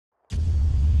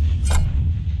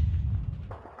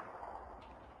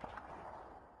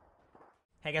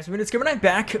Hey guys, it's Gamer and I'm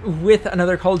back with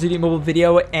another Call of Duty mobile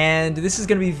video, and this is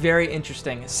going to be very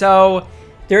interesting. So,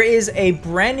 there is a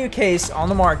brand new case on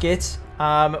the market,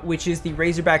 which is the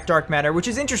Razorback Dark Matter, which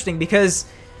is interesting because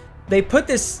they put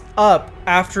this up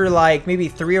after like maybe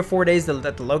 3 or 4 days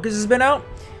that the Locust has been out.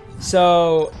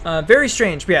 So, very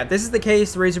strange. But yeah, this is the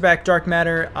case, the Razorback Dark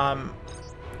Matter.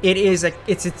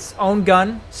 It's its own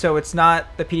gun, so it's not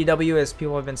the PDW as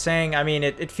people have been saying. I mean,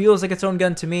 it feels like its own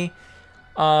gun to me.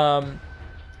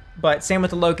 But same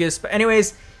with the Locust. But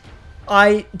anyways,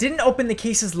 I didn't open the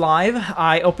cases live.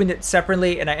 I opened it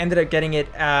separately, and I ended up getting it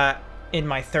in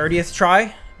my 30th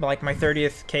try, like my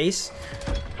 30th case.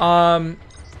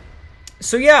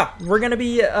 So yeah, we're gonna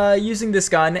be using this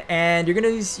gun, and you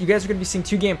guys are gonna be seeing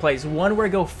two gameplays. One where I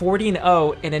go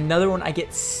 40-0, and another one I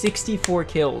get 64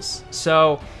 kills.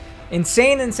 So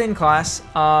insane class.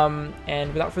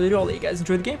 And without further ado, I'll let you guys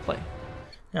enjoy the gameplay.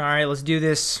 All right, let's do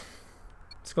this.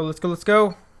 Let's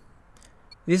go.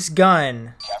 This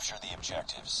gun. Capture the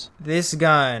objectives. This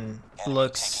gun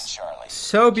looks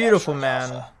so beautiful,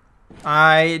 man.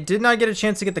 I did not get a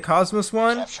chance to get the Cosmos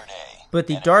one, but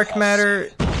the Dark Matter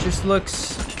just looks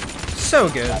so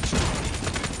good.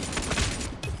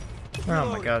 Oh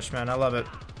my gosh, man, I love it.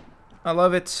 I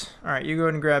love it. All right, you go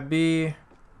ahead and grab B.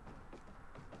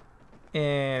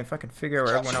 And if I can figure out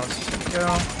where everyone else is gonna go.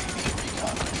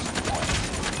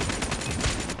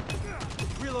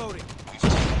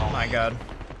 Oh my god.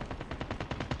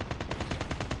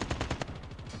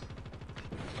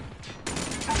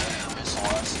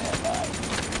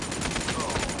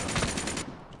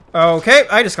 Okay,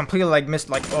 I just completely like missed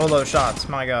like all those shots.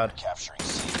 My god.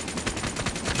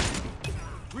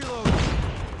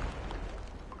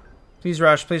 Please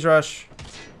rush, please rush.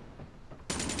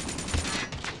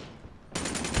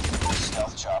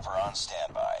 Stealth chopper on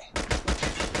standby.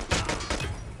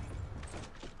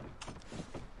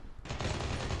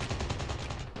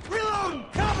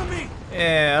 Reload! Cover me!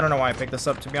 Yeah, I don't know why I picked this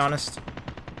up, to be honest.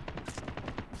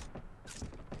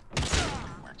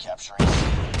 We're capturing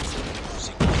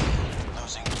C.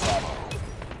 Losing Bravo.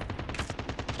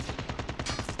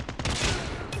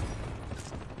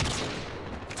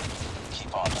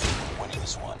 Keep on them. We're winning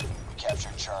this one. We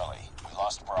captured Charlie. We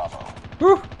lost Bravo.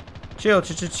 Whew. Chill.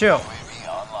 UAV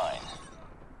online.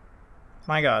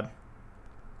 My god.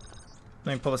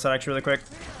 Let me pull this out actually really quick.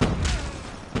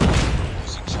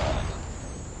 Losing Charlie.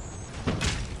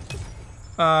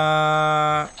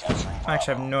 I Capturing Bravo.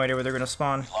 actually have no idea where they're gonna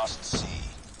spawn. We lost C.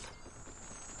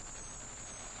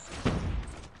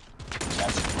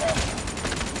 Captured Bravo.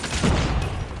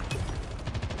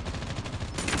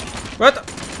 What the?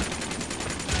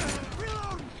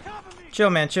 Chill,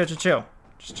 man. Chill. Just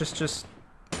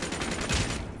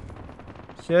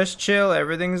chill.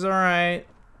 Everything's alright.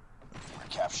 We're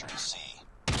capturing C.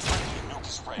 Nuke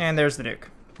is ready. And there's the nuke.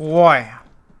 Boy.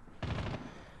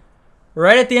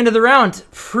 Right at the end of the round.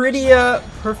 Pretty,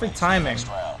 perfect timing. Next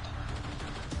round.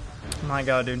 My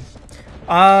god, dude.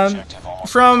 Objective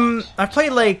almost I've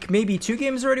played like maybe 2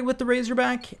 games already with the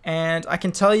Razorback, and I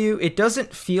can tell you it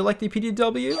doesn't feel like the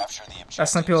PDW, capture the objectives.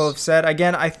 as some people have said.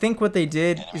 Again, I think what they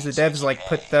did is the devs like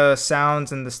put the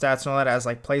sounds and the stats and all that as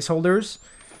like placeholders.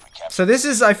 So this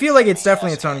is, I feel like it's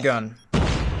definitely its own gun.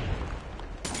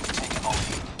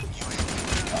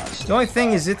 The only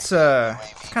thing is its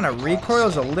kind of recoil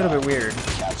is a little bit weird.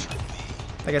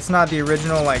 Like it's not the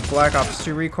original like Black Ops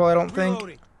 2 recoil, I don't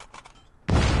think.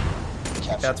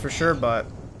 That's for sure, but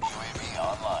right,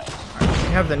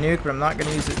 we have the nuke, but I'm not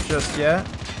gonna use it just yet.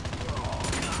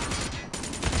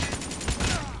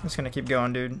 I'm just gonna keep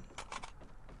going, dude.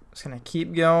 Just gonna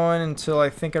keep going until I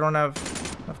think I don't have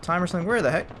enough time or something. Where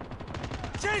the heck?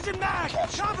 Changing mag!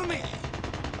 Cover me!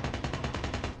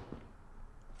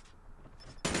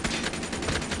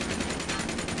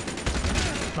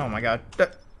 Oh my god.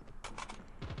 We're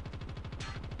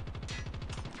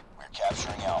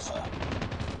capturing Alpha.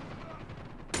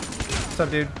 What's up,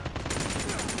 dude?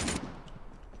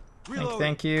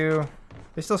 Thank you.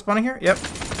 They still spawning here? Yep. All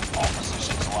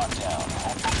positions locked down.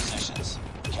 Hold your positions.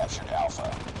 We captured Alpha.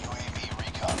 UAV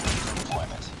recon for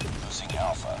deployment. Losing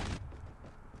Alpha.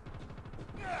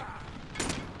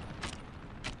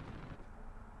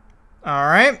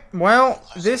 Alright. Well,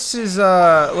 this is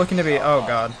looking to be, oh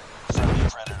god. Friendly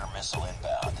Predator missile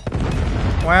inbound.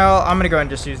 Well, I'm gonna go ahead and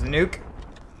just use the nuke.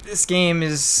 This game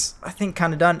is, I think,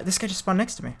 kind of done. This guy just spawned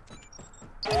next to me.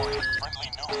 Friendly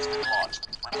nuke has been launched.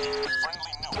 Repeat,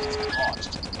 friendly nuke has been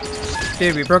launched.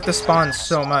 Dude, we broke the spawn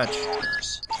so much.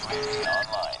 Orders. UAV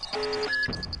online.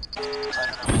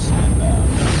 Predator missile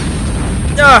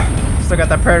inbound. Ah! Still got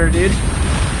that Predator, dude.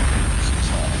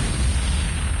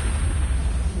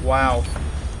 Wow.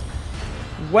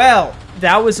 Well,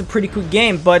 that was a pretty cool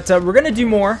game, but we're gonna do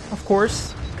more, of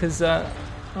course, because that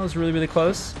was really, really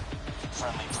close.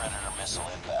 Friendly Predator missile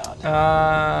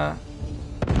inbound.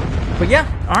 But yeah,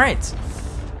 all right.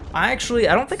 I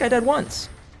don't think I died once,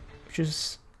 which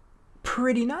is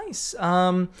pretty nice.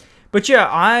 But yeah,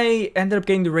 I ended up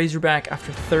getting the Razorback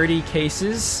after 30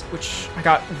 cases, which I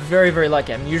got very, very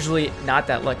lucky. I'm usually not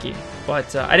that lucky,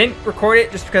 but I didn't record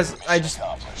it just because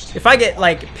if I get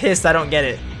like pissed, I don't get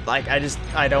it. Like I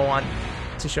don't want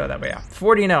to show that. But yeah,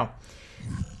 40-0.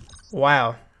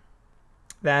 Wow,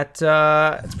 that's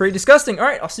pretty disgusting. All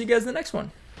right, I'll see you guys in the next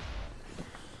one.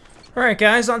 All right,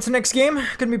 guys, on to the next game.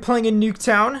 Gonna be playing in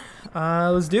Nuketown.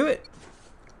 Let's do it.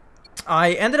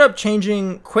 I ended up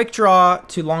changing Quick Draw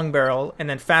to Long Barrel and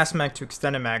then Fast Mag to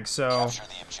Extended Mag, so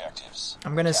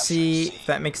I'm gonna see if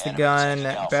that makes the gun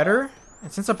better.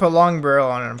 And since I put Long Barrel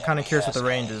on it, I'm kind of curious what the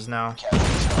range is now.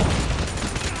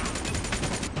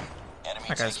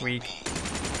 That guy's weak.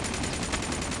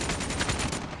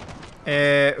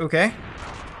 Okay.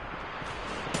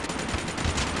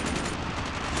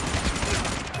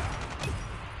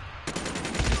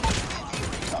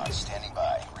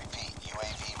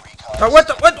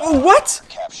 What?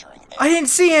 I didn't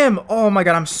see him. Oh my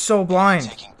god, I'm so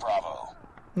blind.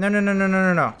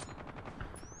 No.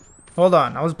 Hold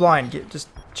on, I was blind. Just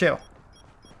chill.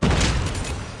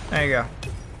 There you go.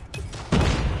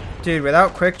 Dude,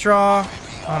 without Quick Draw,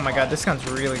 oh my god, this gun's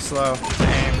really slow to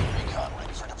aim.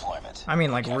 I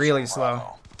mean, like, really slow.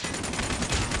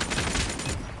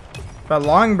 But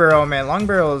Long Barrel, man, Long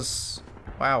Barrel is...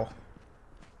 wow.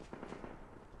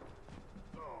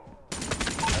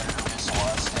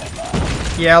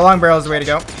 Yeah, Long Barrel is the way to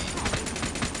go.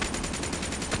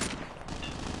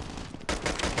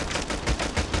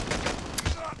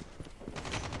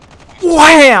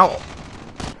 Wow!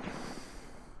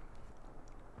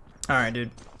 Alright, dude.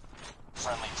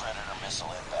 Friendly Predator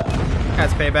missile inbound.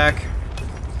 That's payback.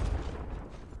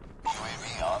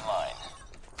 UAV online.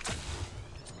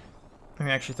 Let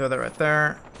me actually throw that right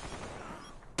there.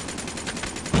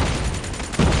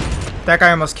 That guy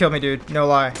almost killed me, dude. No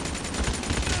lie.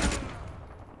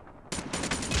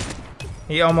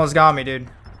 He almost got me, dude.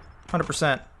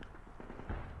 100%.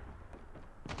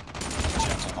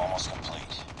 Objective almost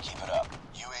complete. Keep it up.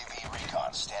 UAV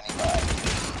recon standing by.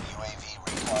 UAV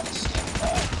recon is standing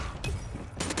by.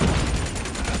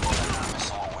 Predator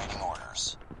missile awaiting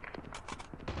orders.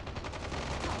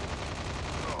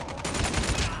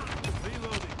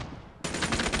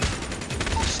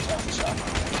 Stealth chopper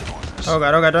awaiting orders. Oh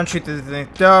god, don't shoot this thing.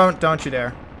 Don't you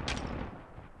dare.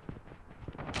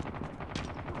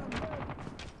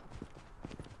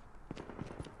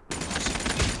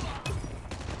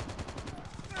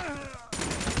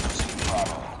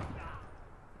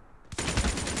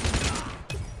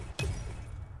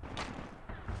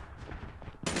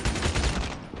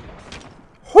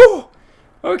 Whew.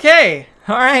 Okay,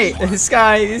 alright, these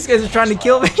guys are trying to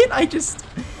kill me, and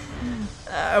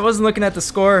I wasn't looking at the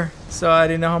score, so I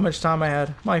didn't know how much time I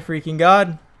had. My freaking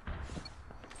god.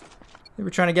 They were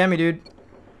trying to get me, dude.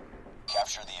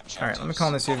 Alright, let me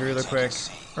call this UAV really quick.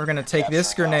 We're gonna take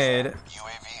this grenade,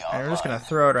 and we're just gonna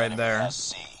throw it right there. I'm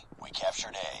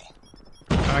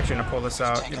actually gonna pull this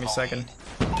out, give me a second.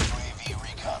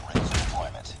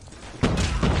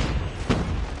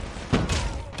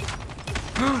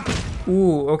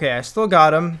 Ooh, okay, I still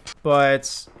got him,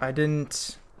 but I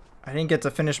didn't get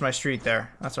to finish my streak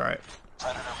there. That's alright.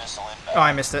 Oh,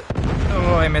 I missed it.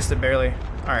 Oh, I missed it barely.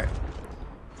 Alright.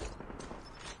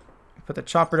 Put the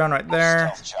chopper down right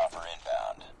there.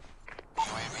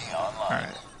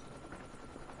 Alright.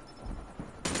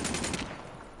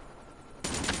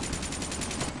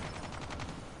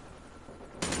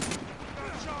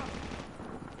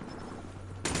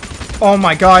 Oh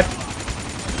my god.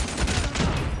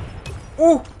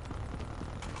 Ooh!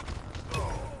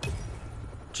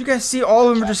 Did you guys see all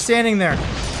of them are just standing there?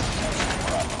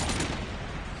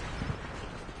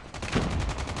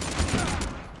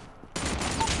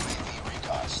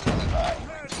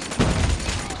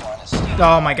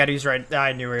 Oh my god, he's right.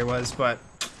 I knew where he was, but...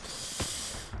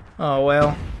 oh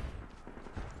well.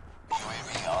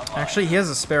 Actually, he has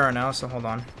a Sparrow now, so hold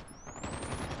on.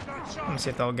 Let me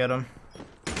see if that'll get him.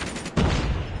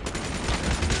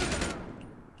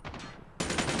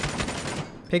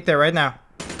 Peek there right now.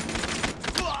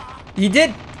 He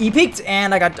did. He peeked,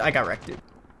 and I got wrecked, dude.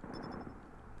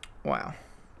 Wow.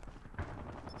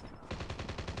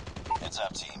 Heads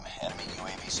up, team. Enemy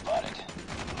UAV spotted.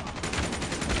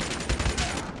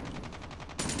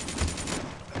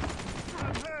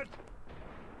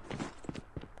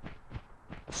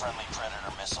 Friendly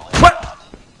Predator missile inbound.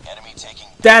 Enemy taking.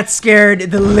 That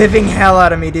scared the living hell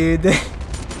out of me, dude.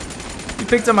 He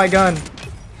picked up my gun.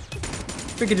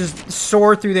 We could just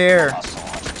soar through the air. Hostile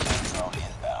hunter killer drone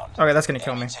inbound. Okay, that's gonna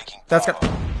kill me. Enemy taking That's got.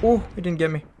 Bravo. Oh, it didn't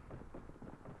get me.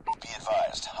 Be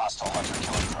advised, hostile hunter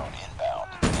killer drone inbound.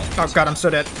 Oh god, I'm so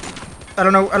dead. I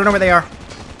don't know where they are.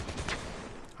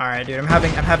 Alright, dude, I'm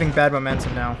having bad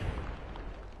momentum now.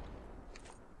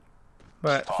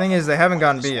 But the thing is, they haven't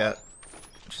gotten B yet,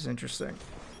 which is interesting.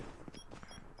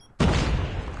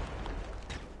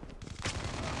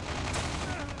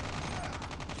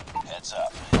 Heads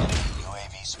up. Enemy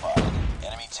UAV spotted.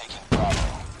 Enemy taking Bravo.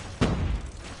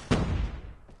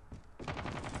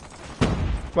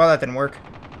 Well, that didn't work.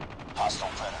 Hostile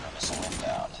Predator missile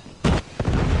inbound.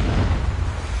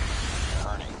 You're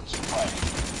hurting. Keep fighting.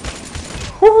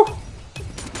 Woo!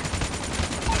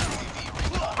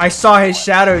 UAV recon. I saw his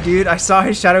shadow, dude. I saw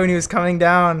his shadow when he was coming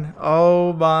down.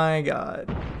 Oh my god.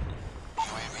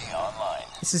 UAV online.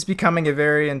 This is becoming a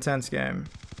very intense game.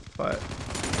 But,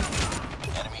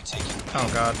 Enemy taking oh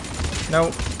god.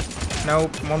 Nope.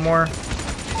 Nope. One more.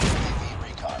 UAV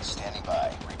recon standing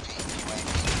by. Repeat,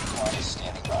 UAV recon is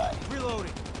standing by.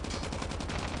 Reloading.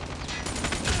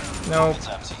 Nope. Heads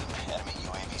up, team. Enemy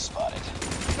UAV spotted.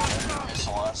 Predator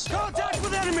missile on standby. Contact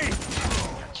with enemy.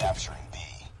 You're capturing B.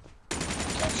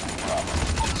 You're capturing Bravo.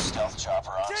 Stealth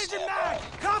chopper on Changing standby. mag.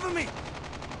 Cover me.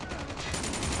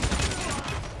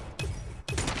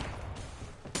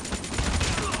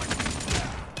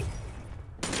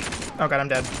 Oh god, I'm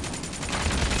dead.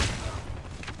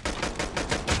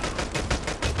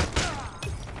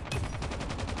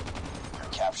 You're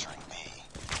capturing B.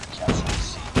 You're capturing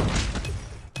C.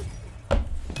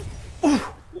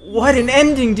 What an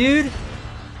ending, dude!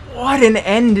 What an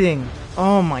ending!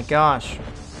 Oh my gosh.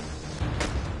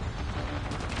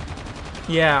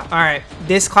 Yeah, alright.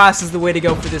 This class is the way to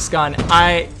go for this gun.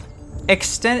 I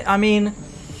mean,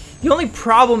 the only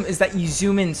problem is that you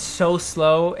zoom in so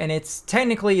slow, and it's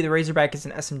technically the Razorback is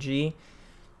an SMG.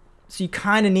 So you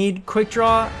kind of need quick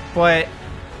draw, but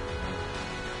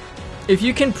if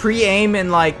you can pre-aim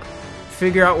and like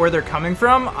figure out where they're coming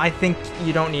from, I think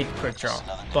you don't need quick draw.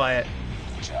 But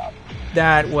Good job.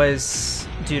 that was,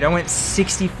 dude, I went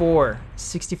 64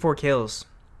 kills.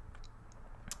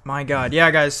 My god.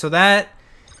 Yeah, guys, so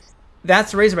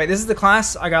that's Razorback. This is the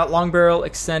class. I got long barrel,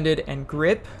 extended, and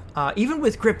grip. Even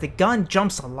with grip, the gun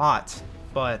jumps a lot,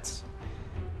 but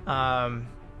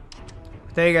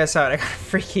there you guys saw it.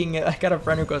 I got a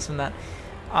friend who goes from that.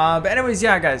 But anyways,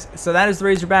 yeah, guys, so that is the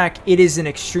Razorback. It is an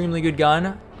extremely good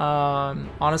gun,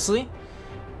 honestly.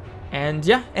 And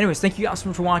yeah, anyways, thank you guys so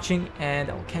much for watching, and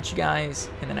I'll catch you guys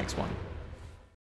in the next one.